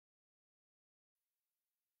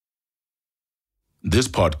This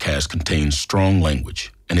podcast contains strong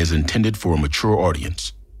language and is intended for a mature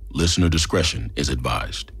audience. Listener discretion is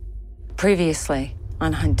advised. Previously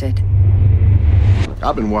on Hunted.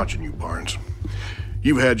 I've been watching you, Barnes.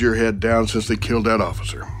 You've had your head down since they killed that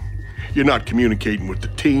officer. You're not communicating with the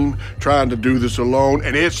team, trying to do this alone,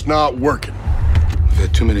 and it's not working. We've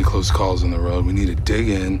had too many close calls on the road. We need to dig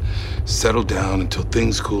in, settle down until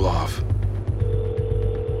things cool off.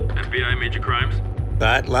 FBI Major Crimes?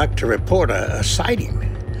 I'd like to report a sighting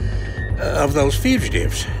of those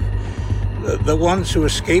fugitives. The ones who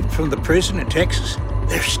escaped from the prison in Texas.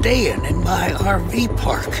 They're staying in my RV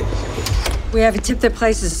park. We have a tip that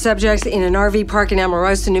places subjects in an RV park in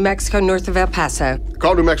Amorosa, New Mexico, north of El Paso.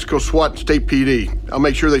 Call New Mexico SWAT and State PD. I'll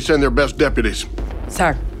make sure they send their best deputies.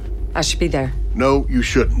 Sir, I should be there. No, you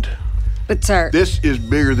shouldn't. But sir... This is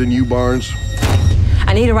bigger than you, Barnes.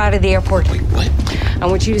 I need a ride to the airport. Wait, what? I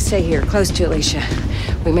want you to stay here, close to Alicia.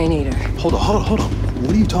 We may need her. Hold on.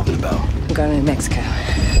 What are you talking about? I'm going to New Mexico.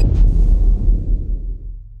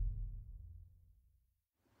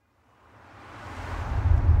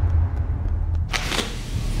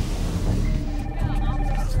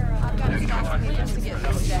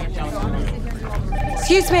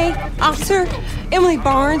 Excuse me, Officer Emily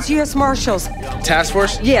Barnes, U.S. Marshals. Task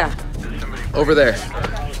Force? Yeah. Over there.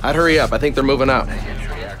 I'd hurry up. I think they're moving out.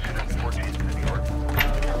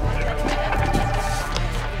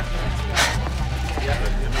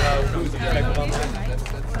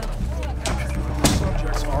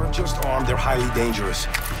 Subjects aren't just armed, they're highly dangerous.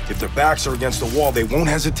 If their backs are against the wall, they won't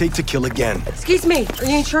hesitate to kill again. Excuse me, are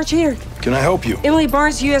you in charge here? Can I help you? Emily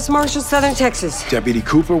Barnes, U.S. Marshals, Southern Texas. Deputy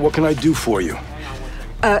Cooper, what can I do for you?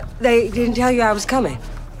 They didn't tell you I was coming.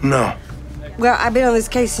 No. Well, I've been on this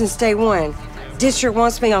case since day one. District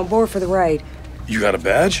wants me on board for the raid. You got a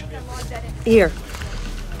badge? Here.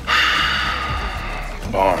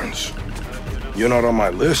 Barnes, you're not on my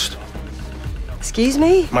list. Excuse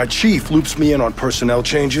me? My chief loops me in on personnel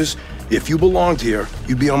changes. If you belonged here,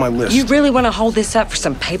 you'd be on my list. You really want to hold this up for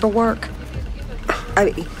some paperwork?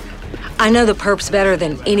 I know the perps better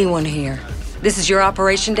than anyone here. This is your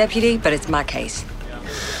operation, Deputy, but it's my case.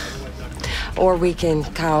 Or we can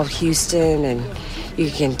call Houston and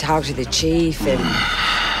you can talk to the chief and...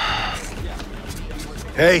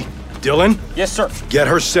 Hey, Dylan? Yes, sir. Get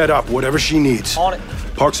her set up, whatever she needs. On it.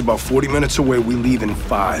 Park's about 40 minutes away. We leave in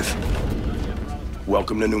 5.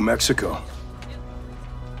 Welcome to New Mexico.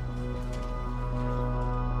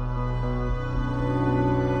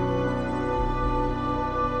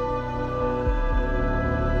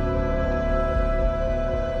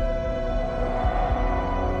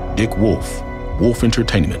 Dick Wolf, Wolf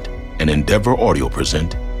Entertainment, and Endeavor Audio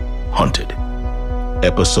present Hunted,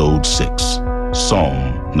 Episode 6,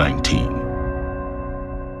 Psalm 19.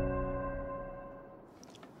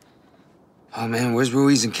 Oh, man, where's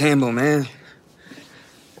Ruiz and Campbell, man?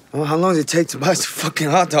 Oh, how long did it take to buy some fucking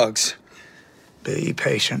hot dogs? Be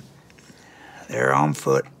patient. They're on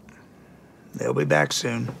foot. They'll be back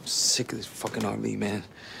soon. I'm sick of this fucking RV, man.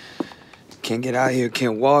 Can't get out of here,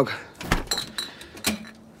 can't walk.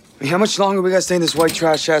 I mean, how much longer we gotta stay in this white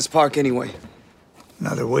trash-ass park anyway?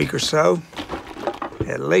 Another week or so.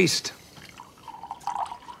 At least.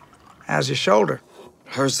 How's your shoulder?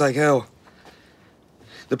 Hurts like hell.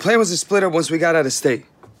 The plan was to split up once we got out of state.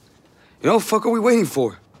 You know what the fuck are we waiting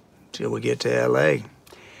for? Till we get to L.A.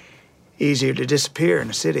 Easier to disappear in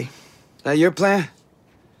the city. That your plan?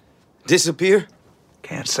 Disappear?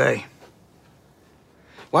 Can't say.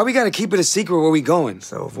 Why we gotta keep it a secret where we going?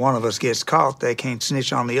 So if one of us gets caught, they can't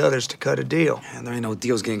snitch on the others to cut a deal. Man, there ain't no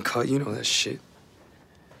deals getting cut. You know that shit.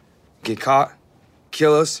 Get caught,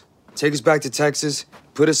 kill us, take us back to Texas,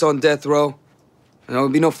 put us on death row, and there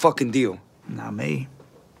would be no fucking deal. Not me.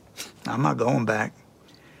 I'm not going back.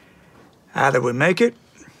 Either we make it,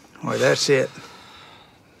 or that's it.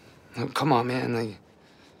 Oh, come on, man. Like,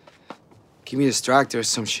 keep me distracted or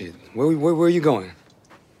some shit. Where are you going?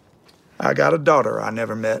 I got a daughter I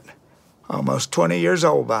never met. Almost 20 years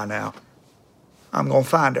old by now. I'm gonna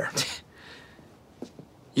find her.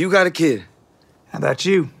 You got a kid. How about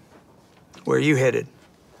you? Where you headed?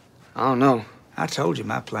 I don't know. I told you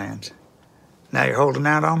my plans. Now you're holding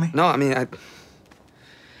out on me? No, I mean,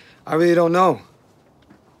 I really don't know.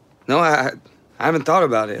 No, I haven't thought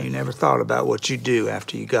about it. You never thought about what you'd do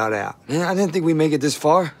after you got out. Man, I didn't think we'd make it this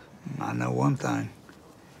far. I know one thing.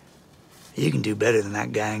 You can do better than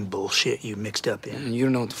that gang bullshit you mixed up in. Man, you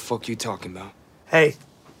don't know what the fuck you talking about. Hey,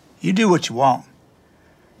 you do what you want.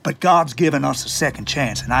 But God's given us a second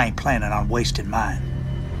chance, and I ain't planning on wasting mine.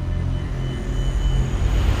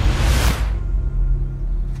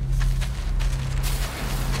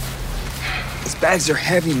 These bags are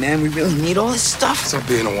heavy, man. We really need all this stuff. Stop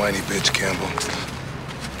being a whiny bitch, Campbell.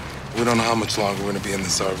 We don't know how much longer we're gonna be in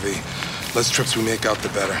this RV. Less trips we make out, the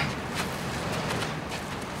better.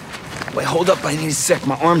 Wait, hold up. I need a sec.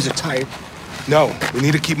 My arms are tired. No, we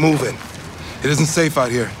need to keep moving. It isn't safe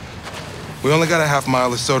out here. We only got a half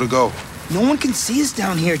mile or so to go. No one can see us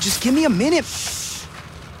down here. Just give me a minute.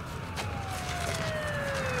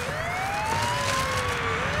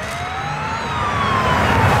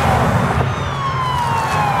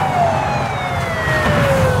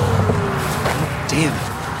 Damn.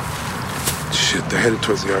 Shit, they're headed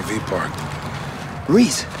towards the RV park.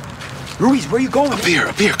 Ruiz, where are you going? Up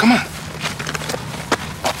here, come on.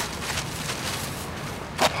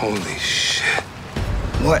 Holy shit.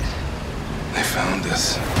 What? They found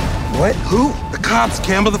us. What? Who? The cops,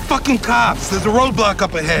 Campbell, the fucking cops. There's a roadblock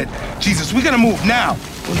up ahead. Jesus, we gotta move now.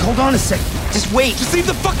 Wait, hold on a sec. Just wait. Just leave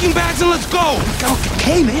the fucking bags and let's go.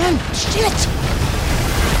 Okay, man. Shit.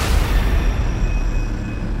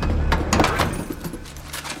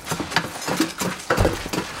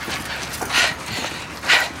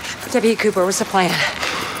 Deputy Cooper, what's the plan?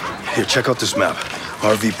 Here, check out this map.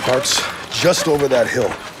 RV park's just over that hill.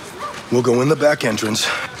 We'll go in the back entrance.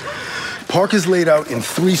 Park is laid out in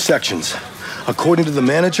 3 sections. According to the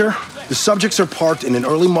manager, the subjects are parked in an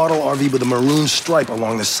early model RV with a maroon stripe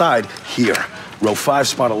along the side here. Row 5,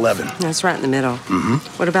 spot 11. That's right in the middle.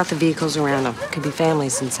 What about the vehicles around them? Could be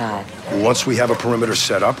families inside. Once we have a perimeter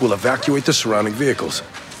set up, we'll evacuate the surrounding vehicles.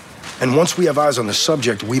 And once we have eyes on the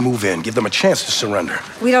subject, we move in, give them a chance to surrender.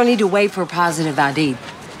 We don't need to wait for positive ID.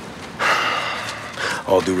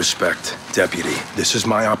 All due respect, Deputy, this is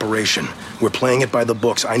my operation. We're playing it by the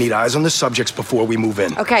books. I need eyes on the subjects before we move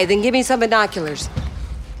in. Okay, then give me some binoculars.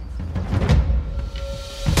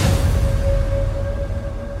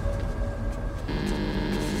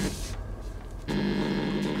 I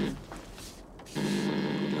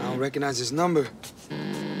don't recognize his number.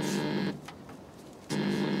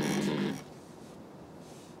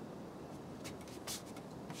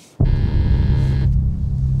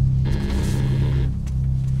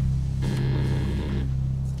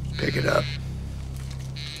 Pick it up.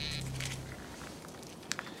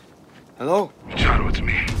 Hello? Machado, it's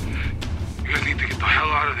me. You guys need to get the hell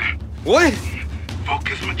out of there. What?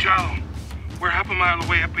 Focus, Machado. We're half a mile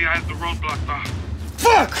away. FBI has the road blocked off.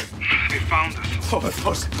 Fuck! They found us.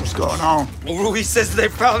 What's going on? Well, Ruiz says they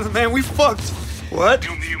found him, man. We fucked. What?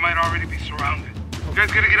 You might already be surrounded. You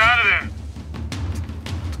guys gotta get out of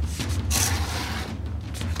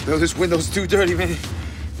there. No, this window's too dirty, man.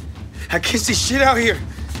 I can't see shit out here.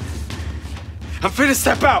 I'm finna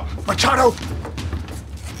step out. Machado!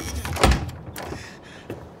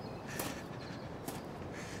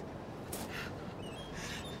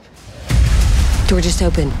 Door just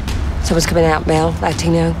open. Someone's coming out, Mel,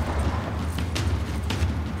 Latino.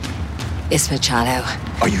 It's Machado.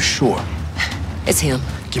 Are you sure? It's him.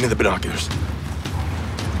 Give me the binoculars.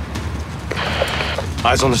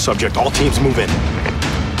 Eyes on the subject. All teams move in.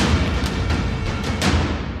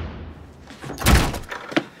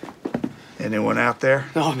 Anyone out there?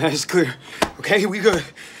 No, man, it's clear. Okay, we good.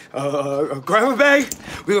 Grab a bag.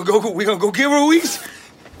 We gonna go get Ruiz.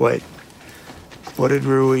 Wait. What did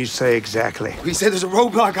Ruiz say exactly? He said there's a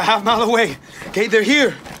roadblock a half mile away. Okay, they're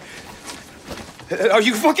here. Are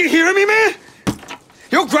you fucking hearing me, man?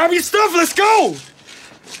 Yo, grab your stuff. Let's go.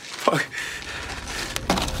 Fuck.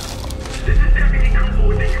 This is Deputy Cooper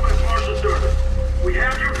with the U.S. Marshal Service. We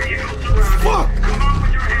have your vehicle surrounded. Fuck. Come on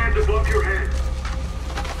with your hands above your head.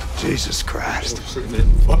 Jesus Christ. Shit,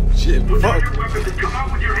 man. Fuck. Shit. Put down Fuck. your weapons and come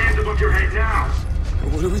out with your hands above your head now.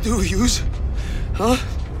 What do we do, Hughes? Huh?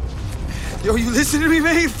 Yo, you listen to me,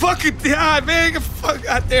 man? Fucking die, man. Fuck,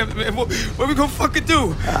 goddamn it, man. What we gonna fucking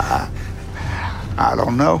do? I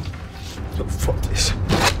don't know. Yo, fuck this.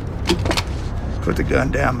 Put the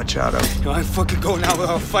gun down, Machado. Yo, I ain't fucking going out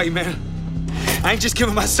without a fight, man. I ain't just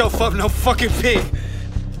giving myself up, no fucking pig.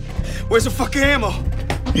 Where's the fucking ammo?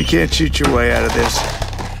 You can't shoot your way out of this.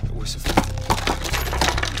 Where's the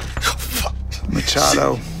fuck?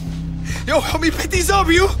 Machado. Shit. Yo, help me pick these up,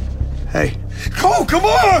 you. Hey, Come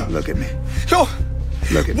on! look at me. Yo,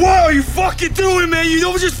 Look at me. what are you fucking doing, man? You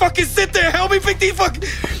don't just fucking sit there. Help me pick these fucking...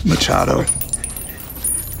 Machado.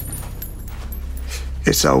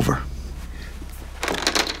 It's over.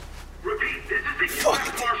 Repeat, this is the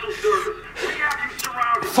U.S. Marshal Service. We have you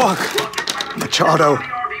surrounded. Fuck. Drop your weapons. Machado. Get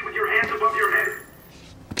out of the RV with your hands above your head.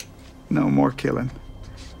 No more killing.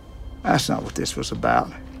 That's not what this was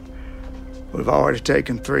about. We've already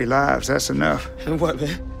taken 3 lives. That's enough. And what,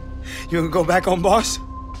 man? You gonna go back on boss?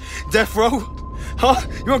 Death row? Huh?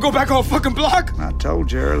 You wanna go back on fucking block? I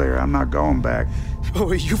told you earlier, I'm not going back. Oh,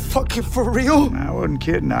 are you fucking for real? I wasn't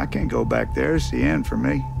kidding. I can't go back there. It's the end for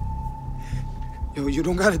me. Yo, you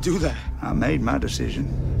don't gotta do that. I made my decision.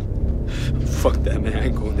 Fuck that, man. I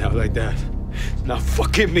ain't going out like that. Not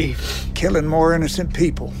fucking me. Killing more innocent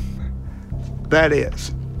people. That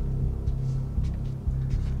is.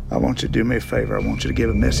 I want you to do me a favor. I want you to give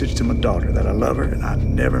a message to my daughter that I love her and I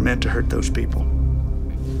never meant to hurt those people.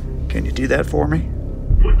 Can you do that for me?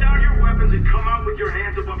 Put down your weapons and come out with your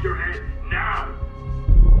hands above your head, now!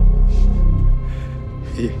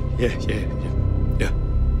 Yeah.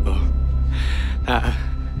 Oh.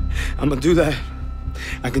 I'm gonna do that.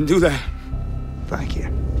 I can do that. Thank you.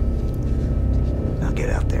 Now get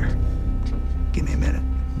out there. Give me a minute.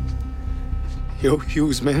 Yo,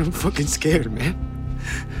 Hughes, man, I'm fucking scared, man.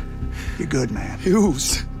 You're good, man.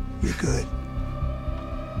 Hughes. You're good.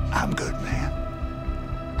 I'm good, man.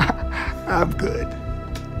 I'm good.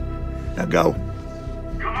 Now go.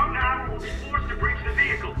 Come out now, or we'll be forced to breach the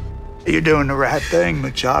vehicle. You're doing the right thing,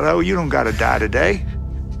 Machado. You don't gotta die today.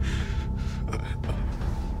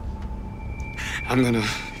 I'm gonna...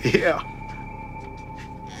 Yeah.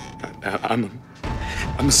 I'm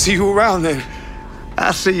gonna see you around then.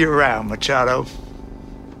 I'll see you around, Machado.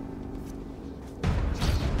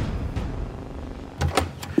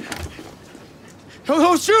 Yo,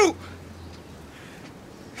 don't shoot!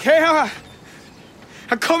 Okay,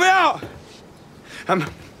 I'm coming out!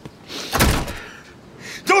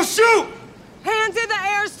 Don't shoot! Hands in the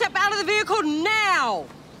air, step out of the vehicle now!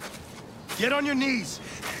 Get on your knees.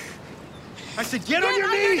 I said get on Get your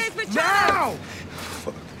on your knees, knees, now!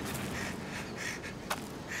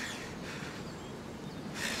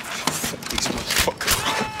 Fuck these motherfuckers.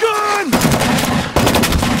 Gun!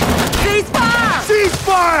 Ceasefire!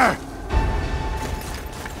 Ceasefire!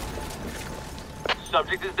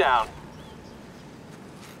 Subject is down.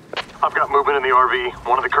 I've got movement in the RV.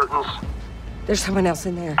 One of the curtains. There's someone else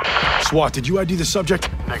in there. SWAT, did you ID the subject?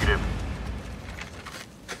 Negative.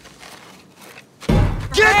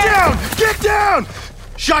 Get down! Get down!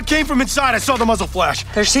 Shot came from inside. I saw the muzzle flash.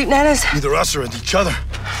 They're shooting at us? Either us or at each other.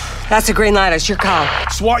 That's a green light. It's your call.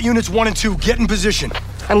 SWAT units 1 and 2, get in position.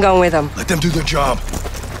 I'm going with them. Let them do their job.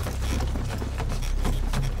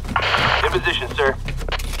 In position, sir.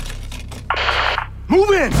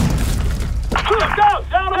 Move in! Go!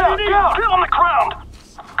 Down on your knees! Get on the ground!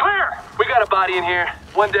 Clear! We got a body in here.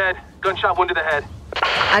 One dead. Gunshot wound to the head.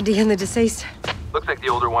 ID in the deceased. Looks like the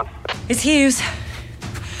older one. It's Hughes.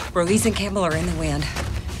 Release and Campbell are in the wind.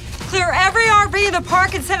 Clear every RV in the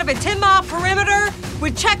park and set up a 10-mile perimeter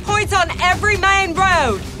with checkpoints on every main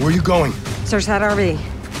road. Where are you going? Search that RV.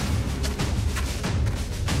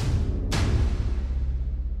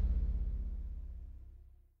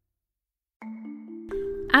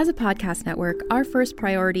 As a podcast network, our first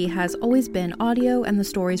priority has always been audio and the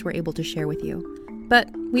stories we're able to share with you. But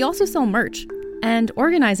we also sell merch, and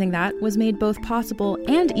organizing that was made both possible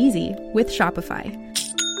and easy with Shopify.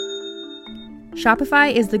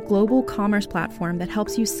 Shopify is the global commerce platform that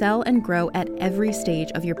helps you sell and grow at every stage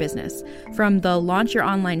of your business, from the launch your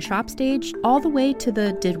online shop stage all the way to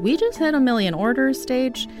the did we just hit 1 million orders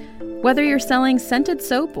stage? Whether you're selling scented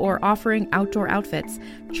soap or offering outdoor outfits,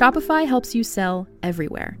 Shopify helps you sell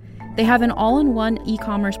everywhere. They have an all-in-one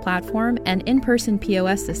e-commerce platform and in-person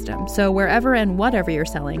POS system, so wherever and whatever you're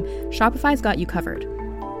selling, Shopify's got you covered.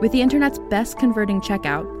 With the internet's best converting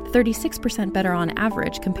checkout, 36% better on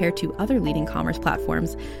average compared to other leading commerce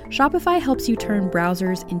platforms, Shopify helps you turn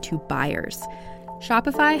browsers into buyers.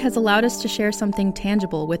 Shopify has allowed us to share something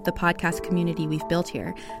tangible with the podcast community we've built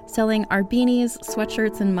here, selling our beanies,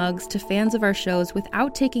 sweatshirts, and mugs to fans of our shows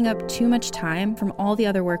without taking up too much time from all the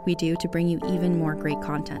other work we do to bring you even more great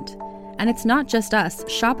content. And it's not just us.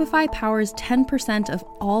 Shopify powers 10% of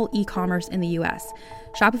all e-commerce in the US.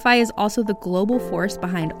 Shopify is also the global force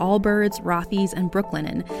behind Allbirds, Rothy's, and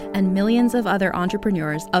Brooklinen, and millions of other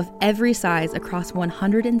entrepreneurs of every size across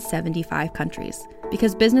 175 countries.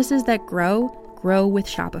 Because businesses that grow with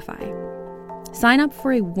Shopify. Sign up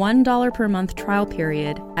for a $1 per month trial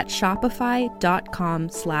period at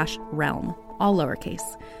shopify.com/realm, all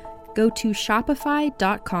lowercase. Go to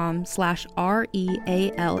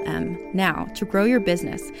shopify.com/REALM now to grow your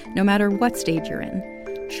business, no matter what stage you're in.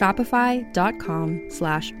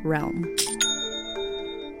 Shopify.com/realm.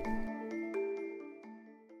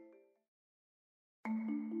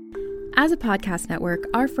 As a podcast network,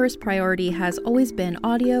 our first priority has always been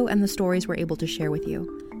audio and the stories we're able to share with you.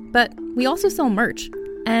 But we also sell merch,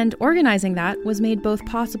 and organizing that was made both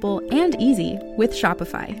possible and easy with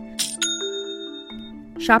Shopify.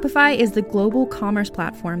 Shopify is the global commerce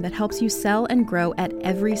platform that helps you sell and grow at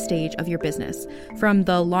every stage of your business. From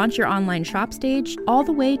the launch your online shop stage, all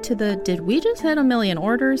the way to the did we just hit 1 million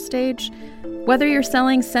orders stage? Whether you're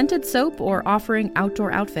selling scented soap or offering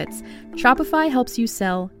outdoor outfits, Shopify helps you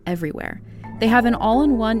sell everywhere. They have an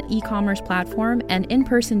all-in-one e-commerce platform and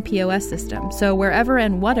in-person POS system, so wherever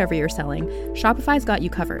and whatever you're selling, Shopify's got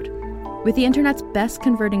you covered. With the internet's best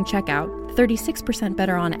converting checkout, 36%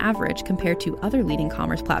 better on average compared to other leading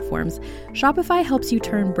commerce platforms, Shopify helps you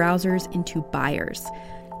turn browsers into buyers.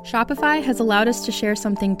 Shopify has allowed us to share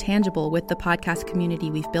something tangible with the podcast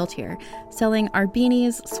community we've built here, selling our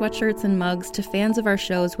beanies, sweatshirts, and mugs to fans of our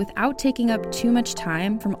shows without taking up too much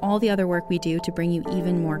time from all the other work we do to bring you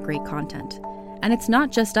even more great content. And it's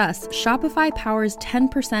not just us. Shopify powers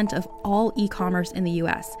 10% of all e-commerce in the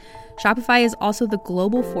US. Shopify is also the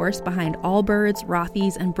global force behind Allbirds,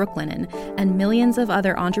 Rothy's, and Brooklinen, and millions of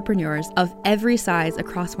other entrepreneurs of every size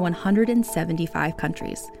across 175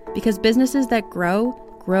 countries. Because businesses that grow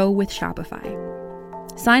with Shopify.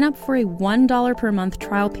 Sign up for a $1 per month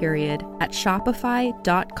trial period at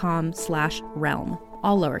shopify.com/realm,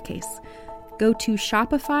 all lowercase. Go to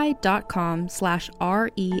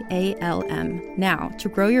shopify.com/REALM now to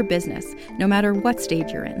grow your business, no matter what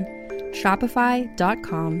stage you're in.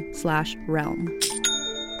 Shopify.com/realm.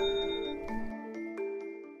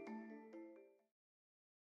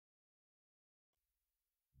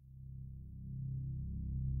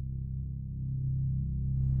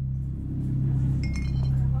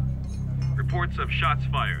 Reports of shots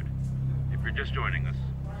fired. If you're just joining us,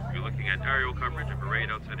 you're looking at aerial coverage of a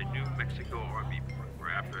raid outside a New Mexico RV park, where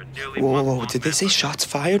after a nearly Whoa, did they say shots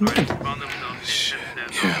fired, man? Shit.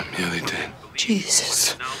 Yeah, they did.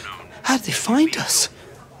 Jesus. How did they find us?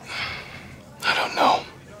 I don't know.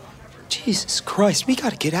 Jesus Christ, we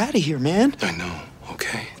gotta get out of here, man. I know,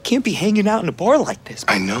 okay? We can't be hanging out in a bar like this.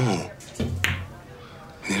 I know. We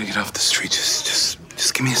need to get off the street. Just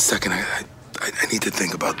give me a second. I need to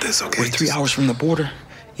think about this, okay? We're 3 hours from the border.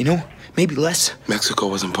 You know, maybe less. Mexico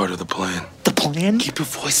wasn't part of the plan. The plan? Keep your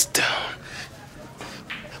voice down.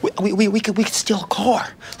 We could steal a car,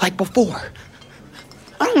 like before.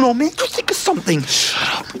 I don't know, man. Just think of something.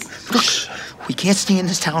 Shut up. Look, we can't stay in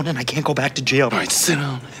this town, and I can't go back to jail. All right, sit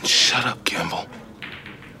down and shut up, Campbell.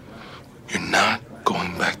 You're not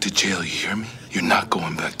going back to jail, you hear me? You're not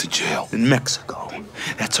going back to jail. In Mexico.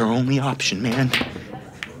 That's our only option, man.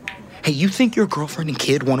 Hey, you think your girlfriend and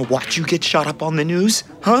kid want to watch you get shot up on the news?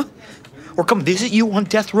 Huh? Or come visit you on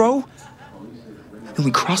death row? And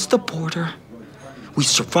we cross the border. We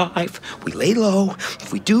survive. We lay low.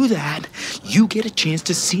 If we do that, you get a chance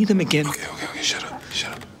to see them again. Okay, shut up.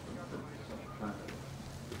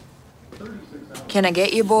 Can I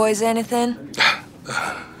get you boys anything?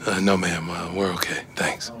 No, ma'am. We're okay.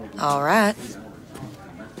 Thanks. All right.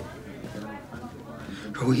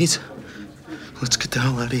 Ruiz, let's get the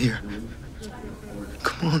hell out of here.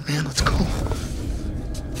 Come on, man, let's go.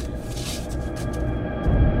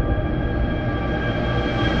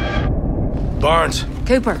 Barnes.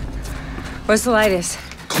 Cooper, what's the latest?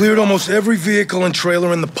 Cleared almost every vehicle and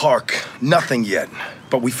trailer in the park. Nothing yet.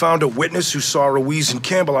 But we found a witness who saw Ruiz and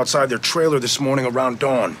Campbell outside their trailer this morning around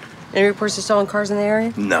dawn. Any reports of stolen cars in the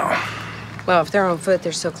area? No. Well, if they're on foot,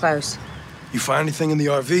 they're still close. You find anything in the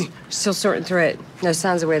RV? Still sorting through it. No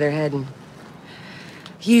signs of where they're heading.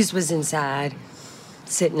 Hughes was inside,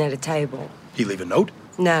 sitting at a table. He leave a note?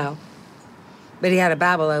 No. But he had a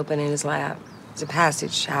Bible open in his lap. There's a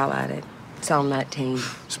passage highlighted. Psalm 19.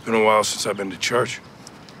 It's been a while since I've been to church.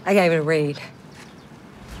 I gave it a read.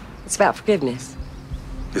 It's about forgiveness.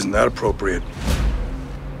 Isn't that appropriate?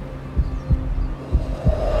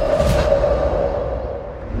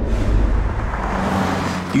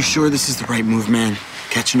 You sure this is the right move, man?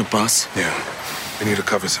 Catching a bus? Yeah. We need to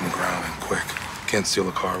cover some ground and quick. Can't steal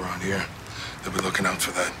a car around here. They'll be looking out for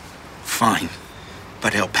that. Fine.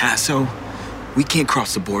 But El Paso? We can't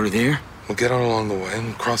cross the border there. We'll get out along the way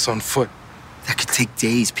and cross on foot. That could take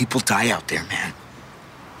days. People die out there, man.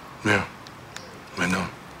 Yeah. I know.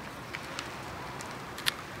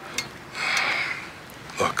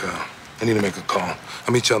 Look, I need to make a call.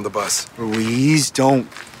 I'll meet you on the bus. Ruiz, don't.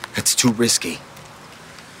 That's too risky.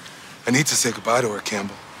 I need to say goodbye to her,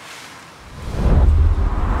 Campbell.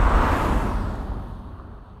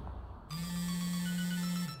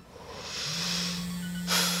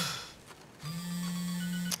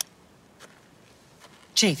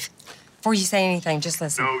 Chief, before you say anything, just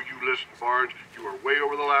listen. No, you listen, Barnes. You are way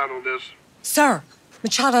over the line on this. Sir,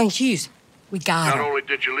 Machado and Hughes, we got Not him. only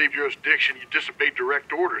did you leave jurisdiction, you disobeyed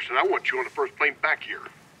direct orders, and I want you on the first plane back here.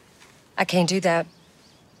 I can't do that.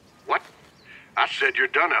 What? I said you're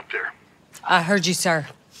done out there. I heard you, sir.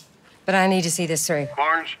 But I need to see this through.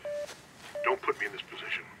 Barnes, don't put me in this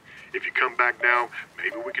position. If you come back now,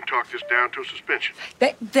 maybe we can talk this down to a suspension.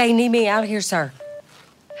 They need me out here, sir.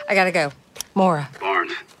 I gotta go. Mora.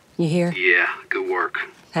 Barnes. You here? Yeah, good work.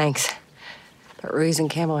 Thanks. But Ruiz and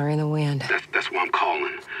Campbell are in the wind. That's why I'm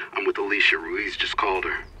calling. I'm with Alicia. Ruiz just called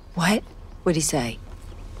her. What? What'd he say?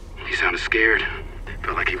 He sounded scared.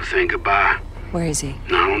 Felt like he was saying goodbye. Where is he?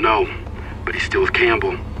 I don't know, but he's still with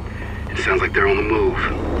Campbell. It sounds like they're on the move.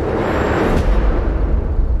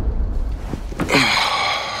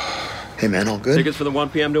 Hey, man, all good? Tickets for the 1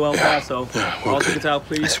 p.m. to El Paso. All tickets out,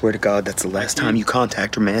 please. I swear to God, that's the last time you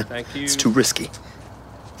contact her, man. Thank you. It's too risky.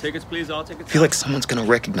 Tickets, please. All tickets. I feel like someone's gonna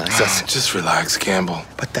recognize us. Just relax, Campbell.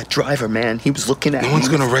 But that driver, man, he was looking at me. No one's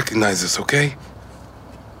gonna recognize us, okay?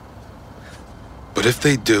 But if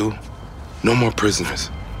they do, no more prisoners.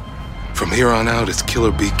 From here on out, it's kill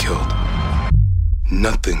or be killed.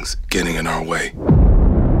 Nothing's getting in our way.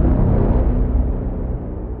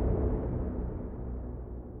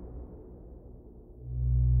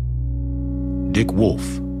 Dick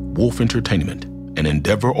Wolf, Wolf Entertainment, and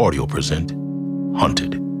Endeavor Audio present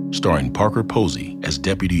Hunted, starring Parker Posey as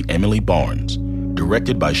Deputy Emily Barnes,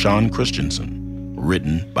 directed by Sean Christensen,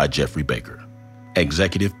 written by Jeffrey Baker,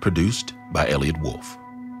 executive produced by Elliot Wolf.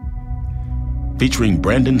 Featuring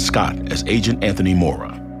Brandon Scott as Agent Anthony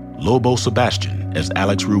Mora, Lobo Sebastian as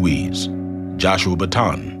Alex Ruiz, Joshua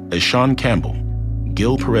Baton as Sean Campbell,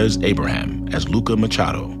 Gil Perez Abraham as Luca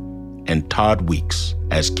Machado, and Todd Weeks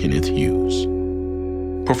as Kenneth Hughes.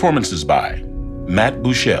 Performances by Matt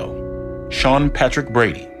Bushell, Sean Patrick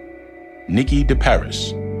Brady, Nikki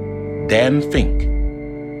DeParis, Dan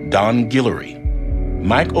Fink, Don Guillory,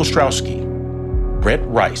 Mike Ostrowski, Brett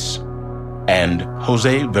Rice, and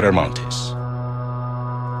Jose Viramontes.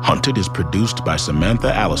 Hunted is produced by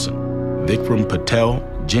Samantha Allison, Vikram Patel,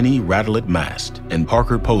 Jenny Radelet Mast, and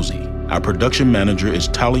Parker Posey. Our production manager is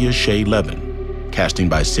Talia Shea Levin, casting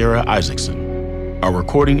by Sarah Isaacson. Our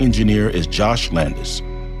recording engineer is Josh Landis.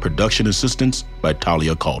 Production assistance by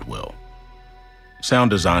Talia Caldwell. Sound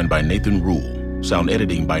design by Nathan Rule. Sound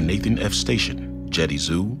editing by Nathan F. Station, Jetty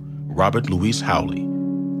Zoo, Robert Louis Howley.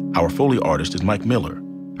 Our Foley artist is Mike Miller.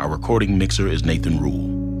 Our recording mixer is Nathan Rule.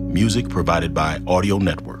 Music provided by Audio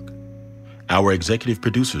Network. Our executive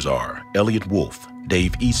producers are Elliot Wolf,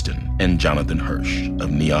 Dave Easton, and Jonathan Hirsch of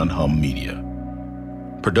Neon Hum Media.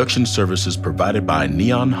 Production services provided by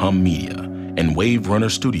Neon Hum Media and Wave Runner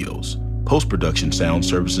Studios. Post-production sound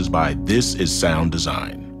services by This Is Sound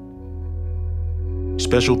Design.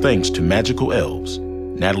 Special thanks to Magical Elves,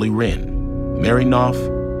 Natalie Wren, Mary Knopf,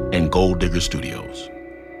 and Gold Digger Studios.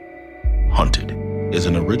 Hunted is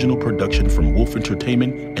an original production from Wolf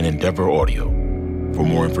Entertainment and Endeavor Audio. For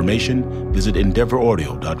more information, visit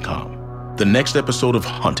EndeavorAudio.com. The next episode of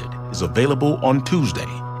Hunted is available on Tuesday.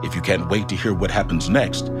 If you can't wait to hear what happens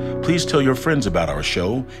next, please tell your friends about our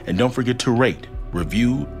show and don't forget to rate,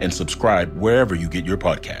 review, and subscribe wherever you get your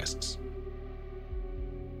podcasts.